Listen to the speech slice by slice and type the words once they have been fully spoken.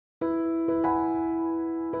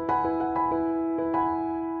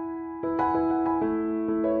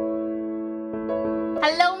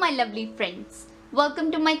my lovely friends.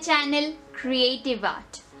 Welcome to my channel Creative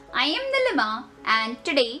Art. I am Nilima and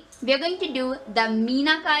today we are going to do the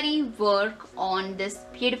Meenakari work on this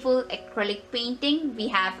beautiful acrylic painting we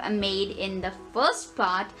have made in the first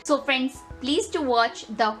part. So friends, please to watch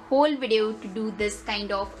the whole video to do this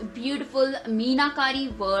kind of beautiful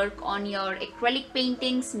Meenakari work on your acrylic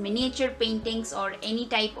paintings, miniature paintings or any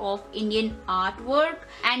type of Indian artwork.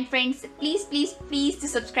 And friends, please to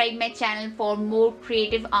subscribe my channel for more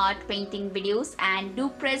creative art painting videos and do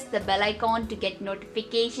press the bell icon to get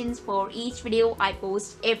notifications for each video I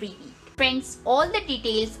post every week. Friends, all the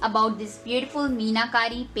details about this beautiful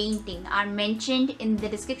Meenakari painting are mentioned in the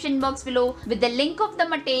description box below with the link of the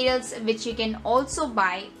materials which you can also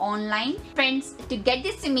buy online. Friends, to get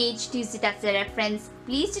this image to use it as a reference,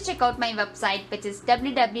 please to check out my website which is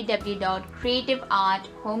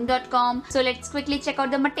www.creativearthome.com. So let's quickly check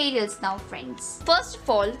out the materials now friends. First of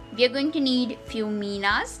all, we are going to need few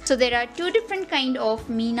meenas. So there are two different kind of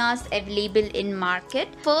meenas available in market.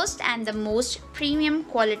 First and the most premium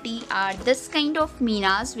quality are this kind of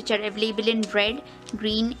meenas which are available in red,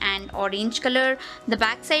 green and orange color. The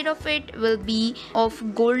back side of it will be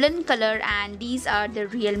of golden color and these are the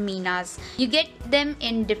real meenas. You get them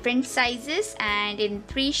in different sizes and in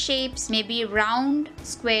three shapes, maybe round,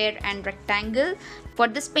 square and rectangle. For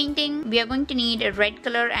this painting, we are going to need a red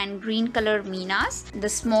color and green color meenas, the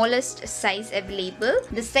smallest size available.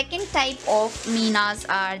 The second type of meenas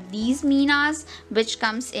are these meenas which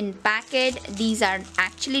comes in packet. These are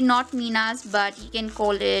actually not meenas but you can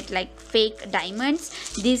call it like fake diamonds.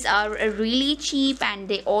 These are really cheap and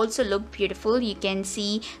they also look beautiful. You can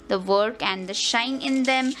see the work and the shine in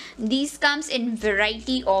them. These comes in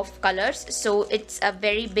variety of colors, so it's a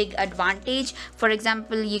very big advantage. For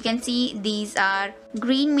example, you can see these are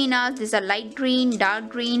green meenas, these are light green, light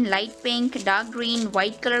pink, dark green,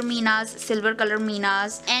 white color meenas, silver color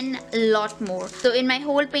meenas and a lot more. So in my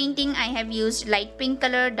whole painting I have used light pink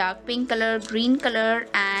color, dark pink color, green color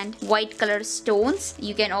and white color stones.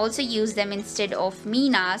 You can also use them instead of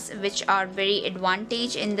meenas which are very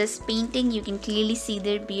advantage in this painting. You can clearly see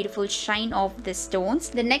the beautiful shine of the stones.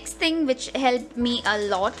 The next thing which helped me a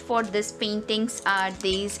lot for this paintings are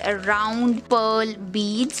these round pearl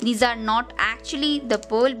beads. These are not actually the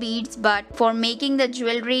pearl beads but for making the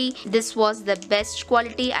jewelry this was the best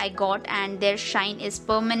quality I got and their shine is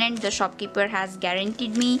permanent. The shopkeeper has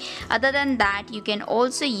guaranteed me. Other than that, you can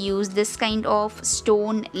also use this kind of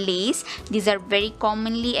stone lace. These are very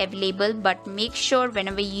commonly available but make sure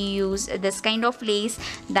whenever you use this kind of lace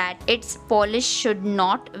that its polish should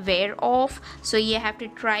not wear off. So you have to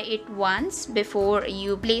try it once before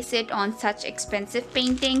you place it on such expensive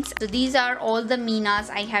paintings. So these are all the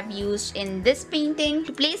meenas I have used in this painting.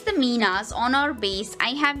 To place the meenas on our base, I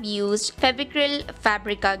have used Fevicryl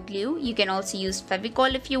Fabrica glue. You can also use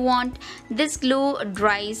Fevicol if you want. This glue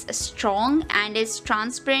dries strong and is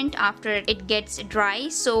transparent after it gets dry.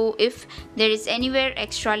 So if there is anywhere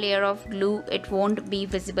extra layer of glue, it won't be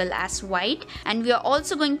visible as white. And we are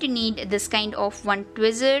also going to need this kind of one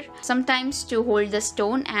tweezer sometimes to hold the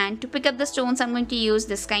stone, and to pick up the stones I'm going to use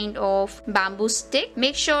this kind of bamboo stick.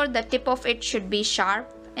 Make sure the tip of it should be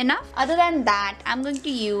sharp enough. Other than that, I'm going to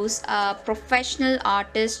use a professional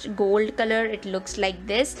artist gold color. It looks like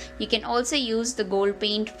this. You can also use the gold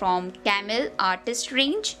paint from Camel artist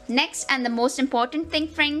range. Next and the most important thing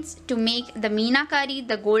friends, to make the Meenakari,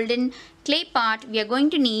 the golden clay part, we are going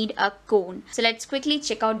to need a cone. So let's quickly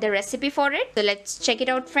check out the recipe for it. So let's check it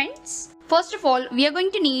out friends. First of all, we are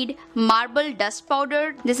going to need marble dust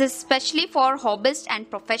powder. This is specially for hobbyists and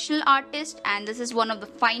professional artists and this is one of the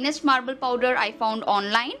finest marble powder I found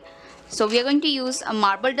online. So we are going to use a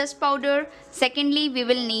marble dust powder. Secondly, we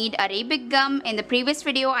will need Arabic gum. In the previous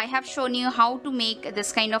video, I have shown you how to make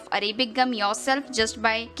this kind of Arabic gum yourself just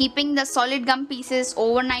by keeping the solid gum pieces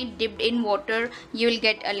overnight dipped in water. You will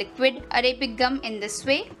get a liquid Arabic gum in this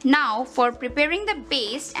way. Now for preparing the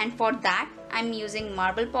paste, and for that I'm using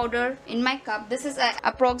marble powder in my cup. This is an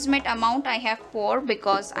approximate amount I have poured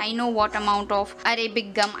because I know what amount of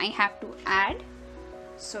Arabic gum I have to add.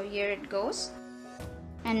 So here it goes.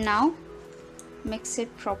 And now mix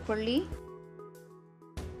it properly.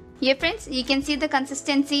 Here friends, you can see the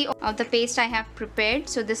consistency of the paste I have prepared.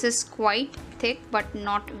 So this is quite thick but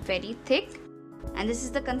not very thick. And this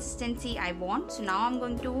is the consistency I want. So now I'm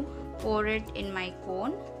going to pour it in my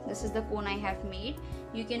cone. This is the cone I have made.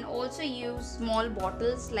 You can also use small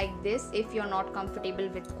bottles like this if you're not comfortable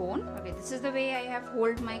with cone. Okay, this is the way I have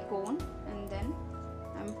hold my cone and then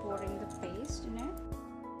I'm pouring the paste in it.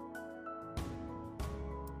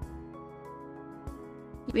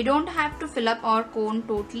 We don't have to fill up our cone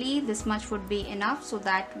totally. This much would be enough so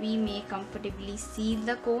that we may comfortably seal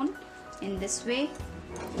the cone in this way.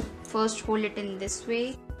 First hold it in this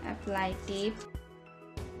way, apply tape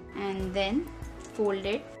and then fold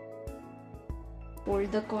it.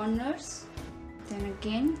 Fold the corners, then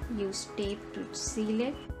again use tape to seal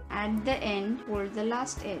it. At the end, fold the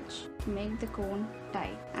last edge to make the cone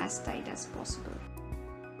tight, as tight as possible.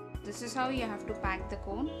 This is how you have to pack the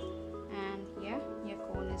cone, and yeah, your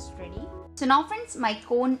cone is ready. So now friends, my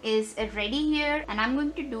cone is ready here, and I'm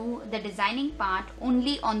going to do the designing part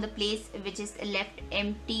only on the place which is left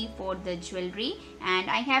empty for the jewelry, and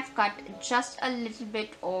I have cut just a little bit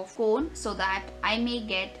of cone so that I may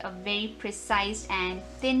get a very precise and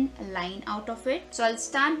thin line out of it. So I'll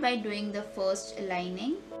start by doing the first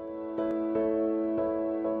lining.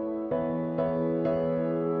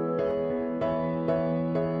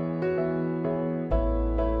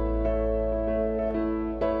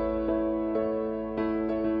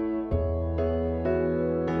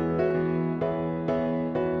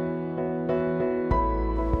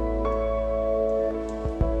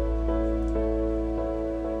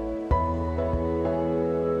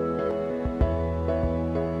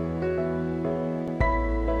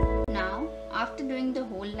 After doing the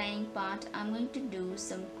whole lining part, I'm going to do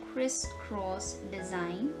some crisscross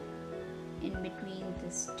design in between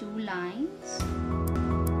these two lines.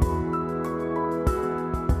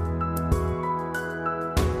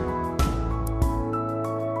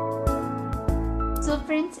 So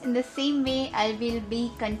friends, in the same way, I will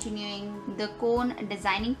be continuing the cone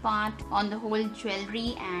designing part on the whole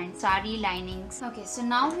jewelry and sari linings. Okay, so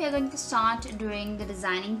now we are going to start doing the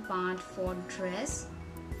designing part for dress.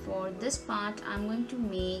 For this part, I'm going to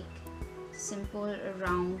make simple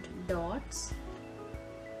round dots.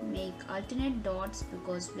 Make alternate dots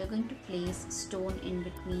because we're going to place stone in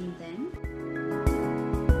between them.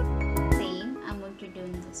 Same I'm going to do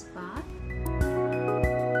in this part.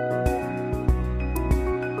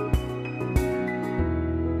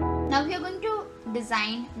 Now we are going to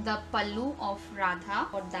design the pallu of Radha.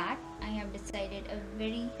 For that, I have decided a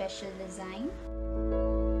very special design.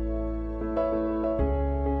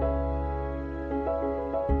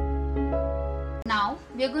 Now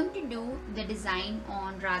we are going to do the design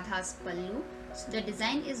on Radha's pallu. So the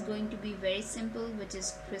design is going to be very simple, which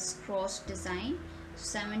is crisscross design.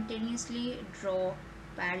 Simultaneously draw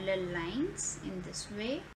parallel lines in this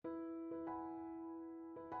way.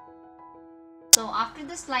 So after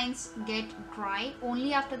these lines get dry,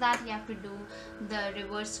 only after that you have to do the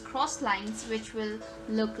reverse cross lines, which will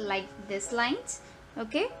look like these lines.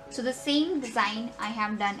 Okay, so the same design I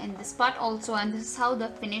have done in this part also, and this is how the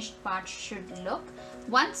finished part should look.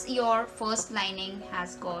 Once your first lining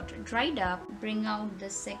has got dried up, bring out the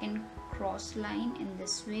second cross line in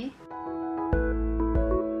this way.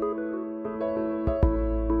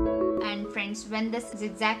 And friends, when this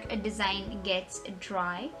zigzag design gets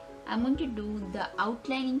dry, I'm going to do the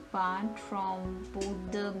outlining part from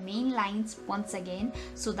both the main lines once again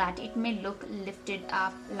so that it may look lifted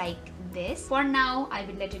up like this. For now, I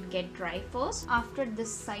will let it get dry first. After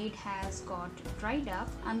this side has got dried up,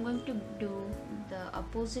 I'm going to do the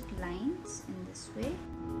opposite lines in this way.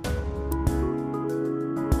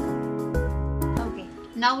 Okay,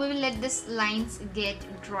 now we will let these lines get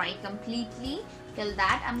dry completely. Till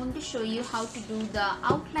that, I'm going to show you how to do the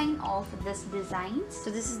outline of this design. So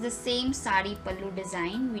this is the same sari pallu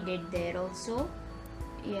design we did there also.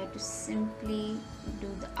 You have to simply do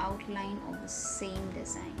the outline of the same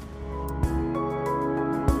design.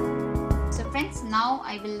 So friends, now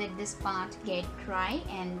I will let this part get dry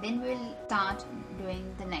and then we'll start doing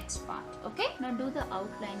the next part. Okay, now do the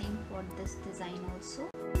outlining for this design also.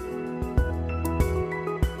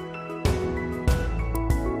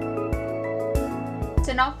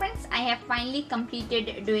 So now friends, I have finally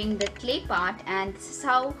completed doing the clay part, and this is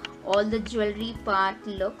how all the jewelry part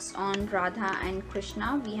looks on Radha and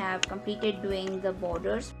Krishna. We have completed doing the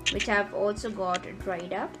borders, which have also got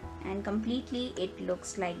dried up, and completely it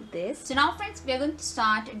looks like this. So now friends, we are going to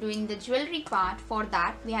start doing the jewelry part. For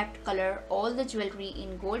that, we have to color all the jewelry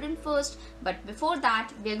in golden first, but before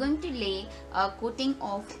that we are going to lay a coating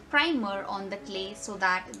of primer on the clay so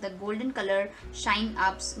that the golden color shine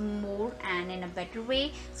up more and in a better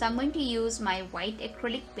way. So I'm going to use my white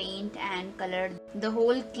acrylic paint and color the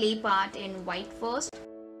whole clay part in white first.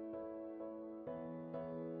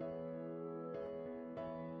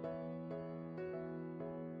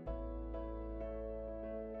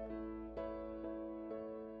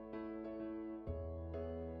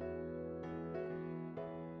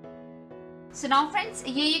 So now friends,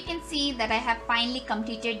 here you can see that I have finally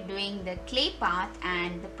completed doing the clay part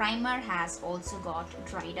and the primer has also got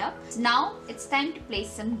dried up. So now it's time to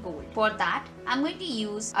place some gold. For that, I'm going to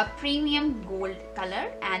use a premium gold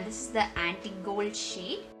color and this is the antique gold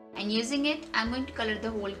shade. And using it, I'm going to color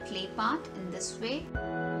the whole clay part in this way.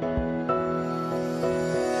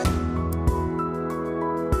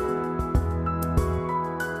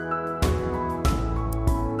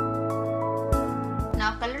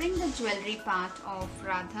 Now coloring the jewelry part of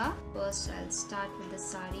Radha. First I'll start with the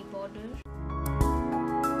sari border.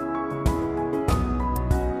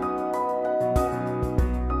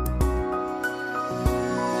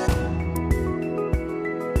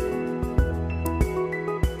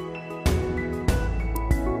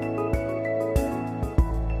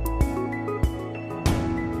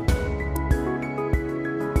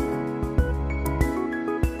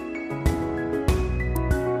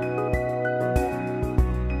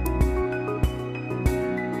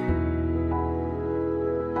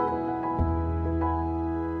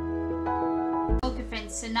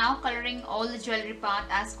 So now coloring all the jewelry part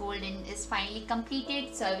as golden is finally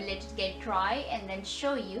completed. So I will let it get dry and then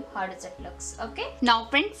show you how does it looks. Okay. Now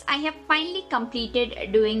friends, I have finally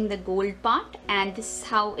completed doing the gold part and this is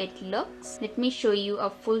how it looks. Let me show you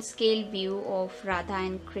a full scale view of Radha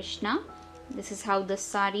and Krishna. This is how the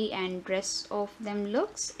sari and dress of them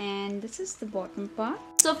looks and this is the bottom part.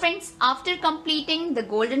 So friends, after completing the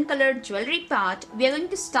golden colored jewelry part, we are going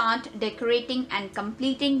to start decorating and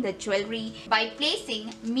completing the jewelry by placing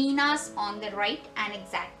meenas on the right and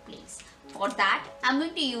exact place. For that, I'm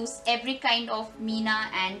going to use every kind of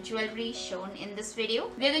meena and jewelry shown in this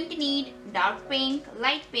video. We are going to need dark pink,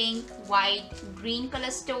 light pink, white, green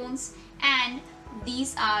color stones and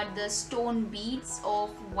these are the stone beads of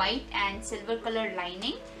white and silver color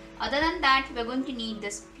lining. Other than that, we're going to need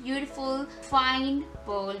this beautiful fine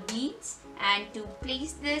pearl beads and to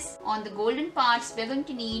place this on the golden parts, we're going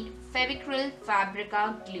to need Fevicryl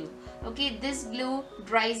Fabrica glue. Okay, this glue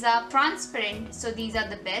dries up transparent, so these are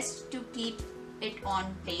the best to keep it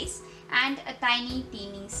on place, and a tiny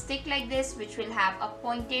teeny stick like this which will have a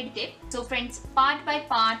pointed tip. So friends, part by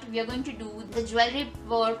part we are going to do the jewelry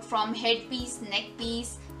work from headpiece, neck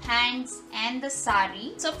piece, hands and the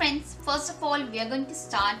sari. So friends, first of all we are going to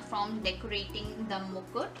start from decorating the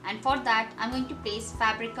mukut and for that I'm going to place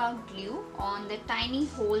Fabrica glue on the tiny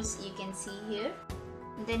holes you can see here.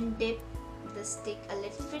 Then dip the stick a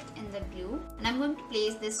little bit in the glue and I'm going to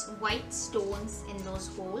place this white stones in those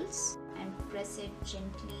holes and press it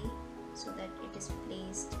gently so that it is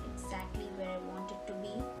placed exactly where I want it to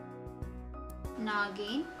be. Now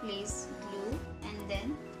again place glue and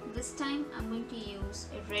then this time I'm going to use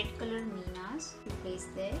a red color meenas to place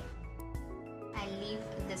there. I leave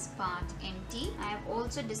this part empty. I have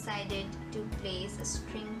also decided to place a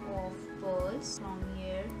string of pearls from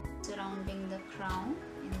here surrounding the crown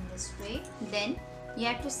in this way. Then you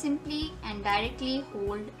have to simply and directly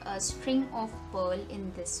hold a string of pearl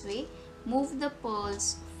in this way. Move the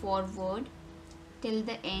pearls forward till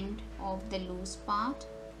the end of the loose part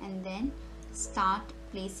and then start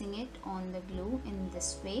placing it on the glue in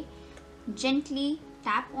this way. Gently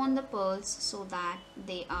tap on the pearls so that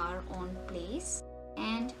they are on place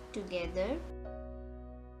and together.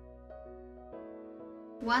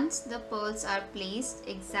 Once the pearls are placed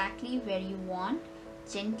exactly where you want,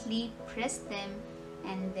 gently press them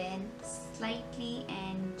and then slightly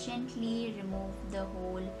and gently remove the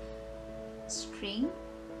whole string,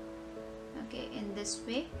 okay, in this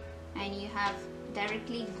way, and you have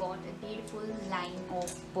directly got a beautiful line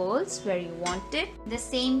of pearls where you want it. The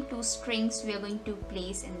same two strings we are going to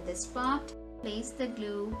place in this part. Place the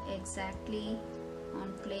glue exactly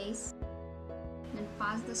on place, then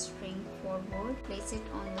pass the string forward, place it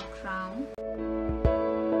on the crown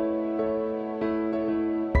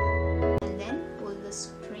and then pull the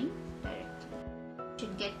string directly. You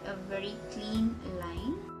should get a very clean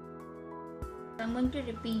line. I'm going to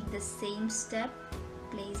repeat the same step.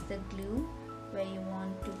 Place the glue where you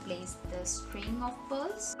want to place the string of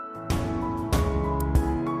pearls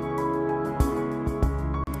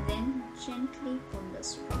and then gently pull the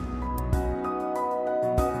string.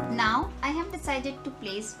 Now I have decided to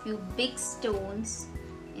place few big stones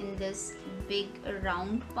in this big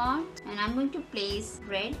round part and I'm going to place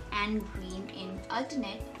red and green in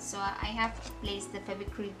alternate. So I have placed the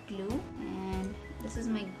Fevicryl glue and this is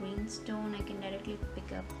my green stone. I can directly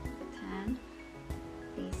pick up with hand,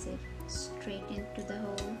 place it straight into the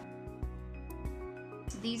hole.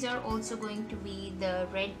 So these are also going to be the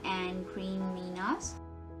red and green meenas.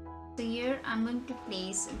 So here I'm going to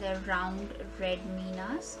place the round red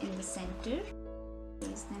meenas in the center.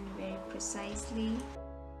 Place them very precisely.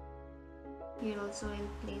 Here also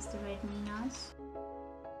I'll place the red meenas.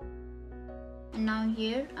 And now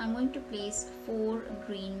here I'm going to place 4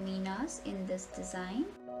 green meenas in this design.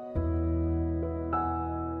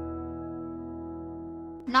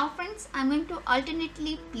 Now friends, I'm going to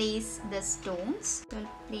alternately place the stones. So I'll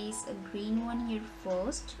place a green one here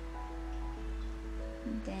first,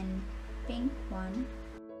 then pink one,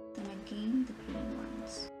 then again the green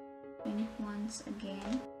ones, pink ones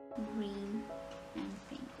again, green and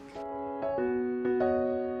pink.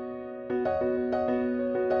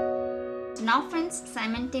 So now friends,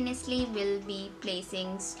 simultaneously we'll be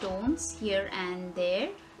placing stones here and there.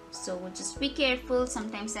 So just be careful.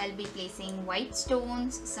 Sometimes I'll be placing white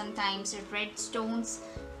stones, sometimes red stones,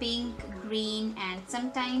 pink, green, and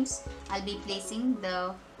sometimes I'll be placing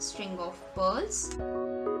the string of pearls.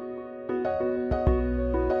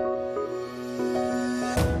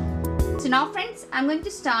 So now friends, I'm going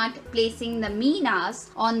to start placing the meenas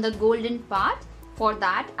on the golden part. For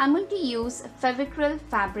that, I'm going to use Fevicryl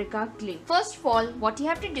Fabrica glue. First of all, what you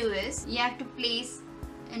have to do is, you have to place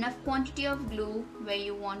enough quantity of glue where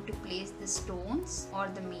you want to place the stones or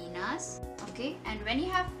the meenas. Okay, and when you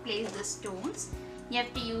have placed the stones, you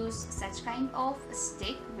have to use such kind of a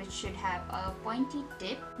stick which should have a pointy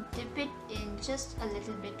tip. Dip it in just a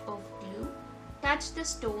little bit of glue, touch the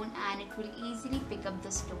stone and it will easily pick up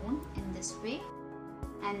the stone in this way,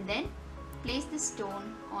 and then place the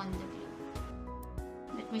stone on the glue.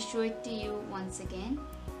 Let me show it to you once again.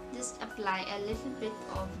 Just apply a little bit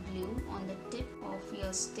of glue on the tip of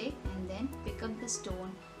your stick and then pick up the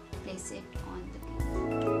stone, place it on the glue.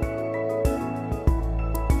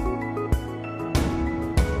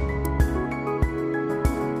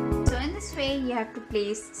 So in this way you have to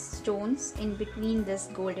place stones in between these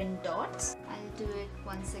golden dots. I'll do it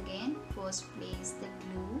once again. First place the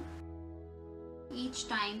glue. Each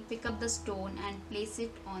time pick up the stone and place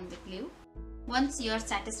it on the glue. Once you are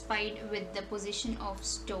satisfied with the position of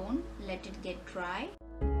stone, let it get dry.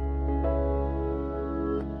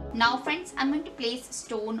 Now friends, I'm going to place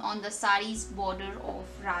stone on the sari's border of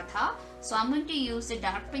Radha. So I'm going to use the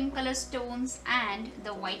dark pink color stones and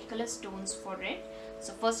the white color stones for it.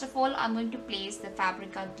 So first of all, I'm going to place the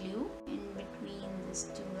Fabrica glue in between these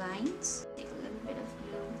two lines. Take a little bit of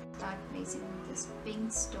glue, start placing these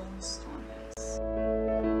pink stones on this.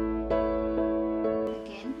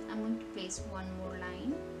 One more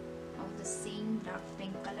line of the same dark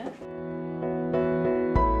pink color.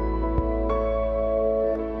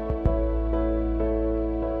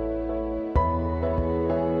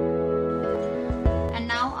 And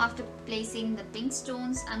now after placing the pink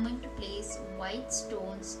stones, I'm going to place white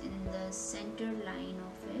stones in the center line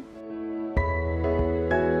of it.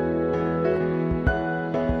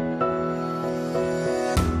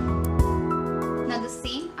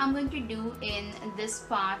 I'm going to do in this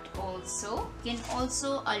part also. You can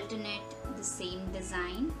also alternate the same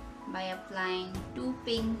design by applying 2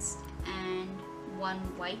 pinks and 1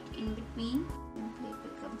 white in between. Simply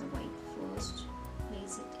pick up the white first,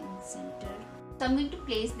 place it in center. So I'm going to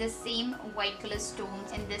place the same white color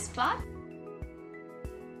stones in this part.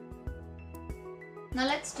 Now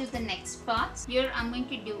let's do the next part. Here I'm going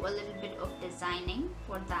to do a little bit of designing.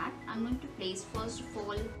 For that, I'm going to place first of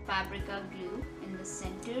all Fabrica glue in the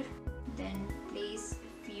center, then place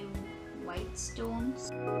a few white stones.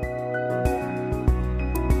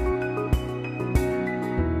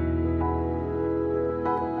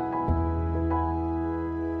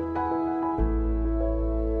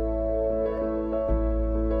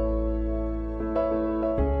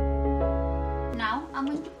 Now I'm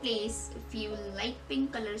going to place a few light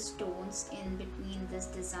pink color stones in between these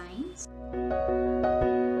designs.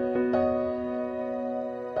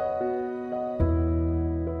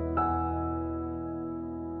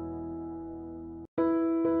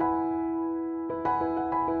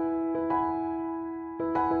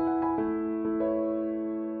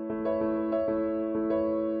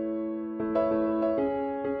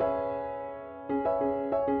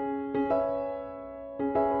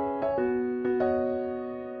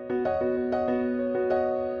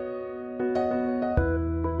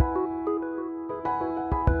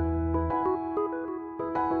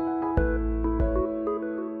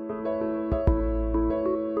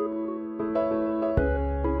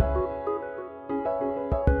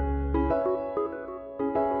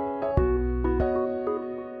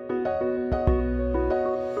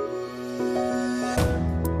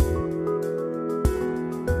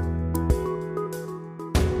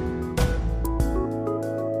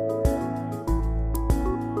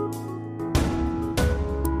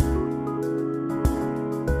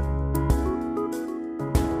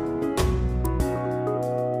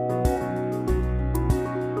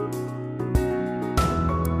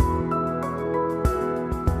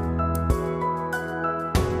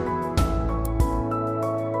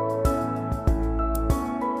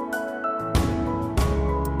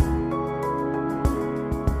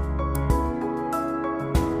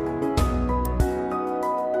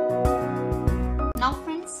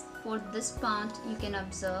 for this part you can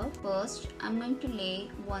observe, first I'm going to lay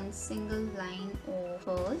one single line of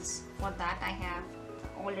pearls. For that I have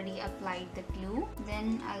already applied the glue.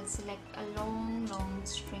 Then I'll select a long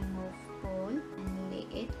string of pearl and lay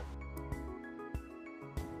it.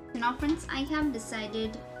 So now friends, I have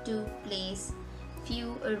decided to place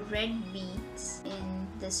few red beads in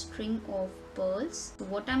the string of pearls. So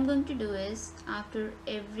what I'm going to do is, after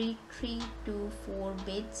every 3 to 4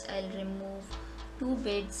 beads, I'll remove 2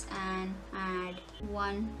 beads and add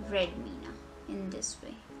 1 red meena in this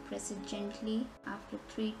way. Press it gently. After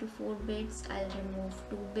 3 to 4 beads, I'll remove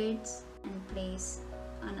 2 beads and place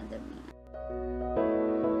another meena.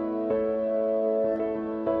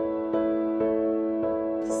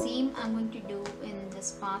 The same I'm going to do in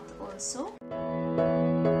this path also.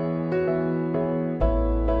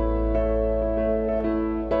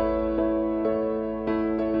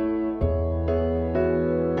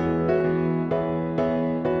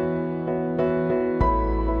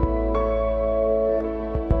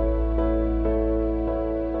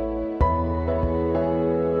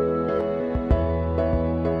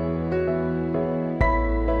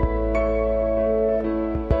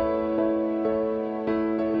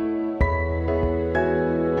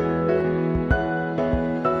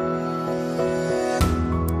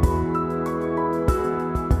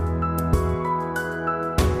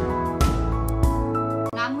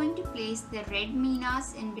 The red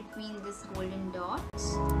meenas in between these golden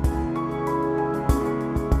dots.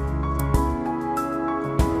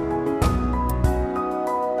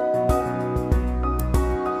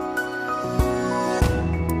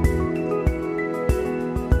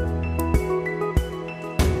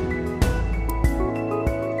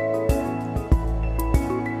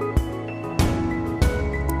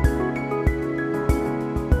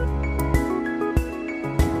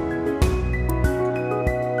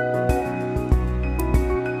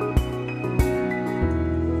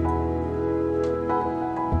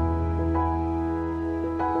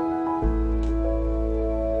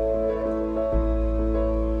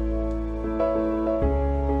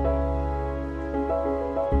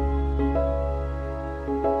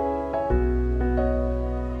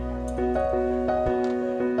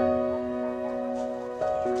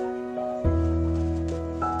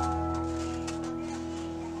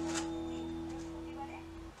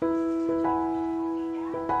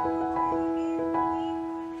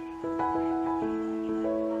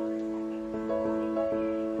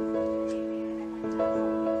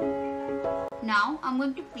 Now I'm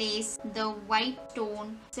going to place the white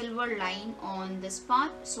tone silver line on this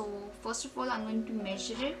part. So first of all I'm going to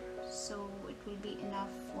measure it, so it will be enough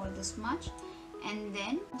for this much, and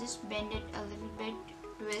then just bend it a little bit,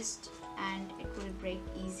 twist, and it will break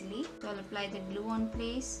easily. So I'll apply the glue on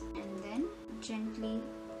place and then gently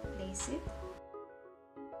place it.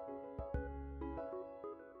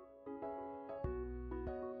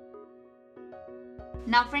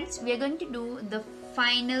 Now friends, we are going to do the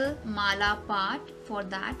final mala part. For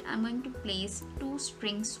that I'm going to place 2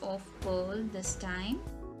 strings of pearl this time.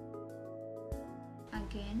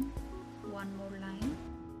 Again, one more line.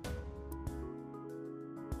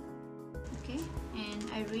 Okay,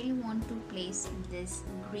 and I really want to place this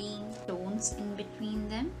green stones in between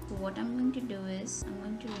them. So what I'm going to do is, I'm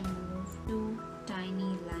going to remove 2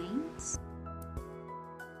 tiny lines.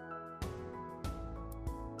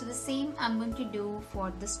 So the same I'm going to do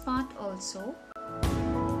for this part also.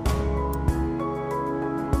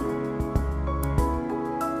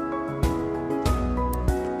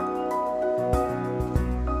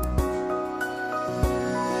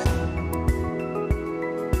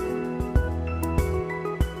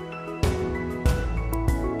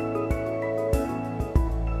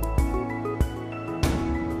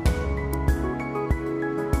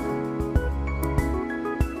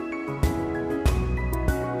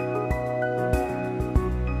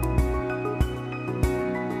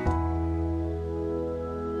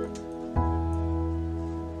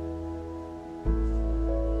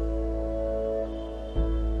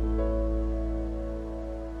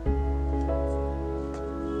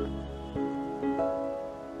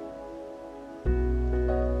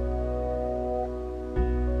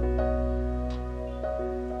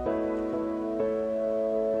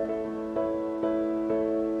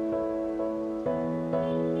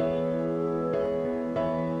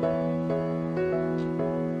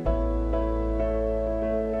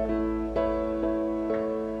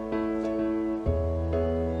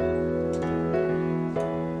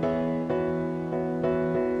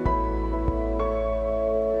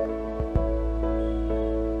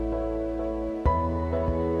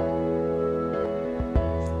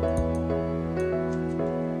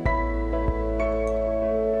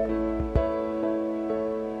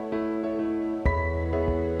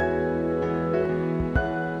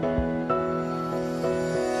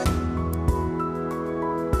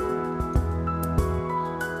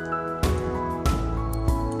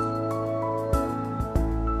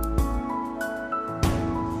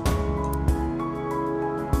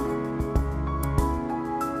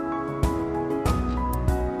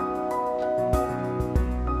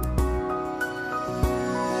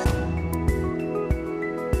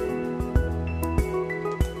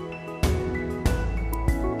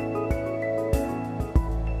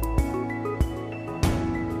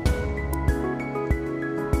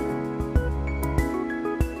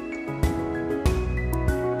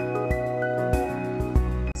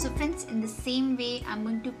 same way, I'm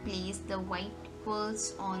going to place the white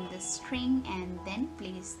pearls on the string and then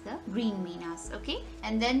place the green meenas, okay?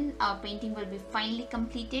 And then our painting will be finally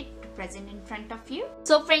completed to present in front of you.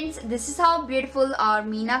 So friends, this is how beautiful our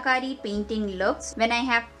meenakari painting looks when I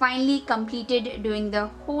have finally completed doing the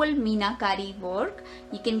whole meenakari work.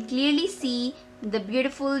 You can clearly see the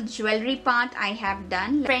beautiful jewelry part I have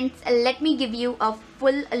done. Friends, let me give you a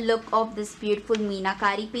full look of this beautiful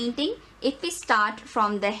meenakari painting. If we start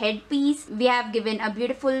from the headpiece, we have given a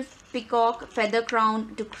beautiful peacock feather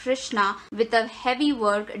crown to Krishna with a heavy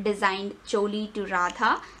work designed choli to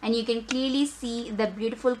Radha, and you can clearly see the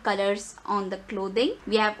beautiful colors on the clothing.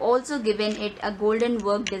 We have also given it a golden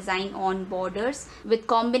work design on borders with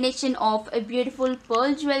combination of a beautiful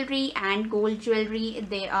pearl jewelry and gold jewelry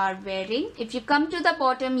they are wearing. If you come to the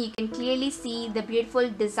bottom, you can clearly see the beautiful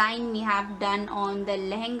design we have done on the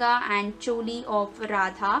lehenga and choli of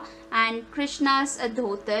Radha, and Krishna's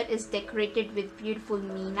dhotar is decorated with beautiful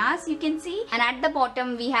meenas, you can see. And at the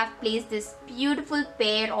bottom we have placed this beautiful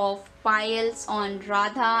pair of piles on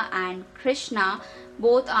Radha and Krishna.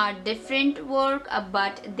 Both are different work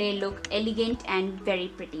but they look elegant and very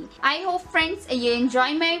pretty. I hope friends you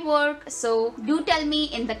enjoy my work. So do tell me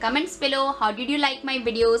in the comments below how did you like my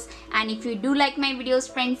videos, and if you do like my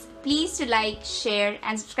videos friends, please to like, share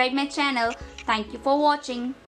and subscribe my channel. Thank you for watching.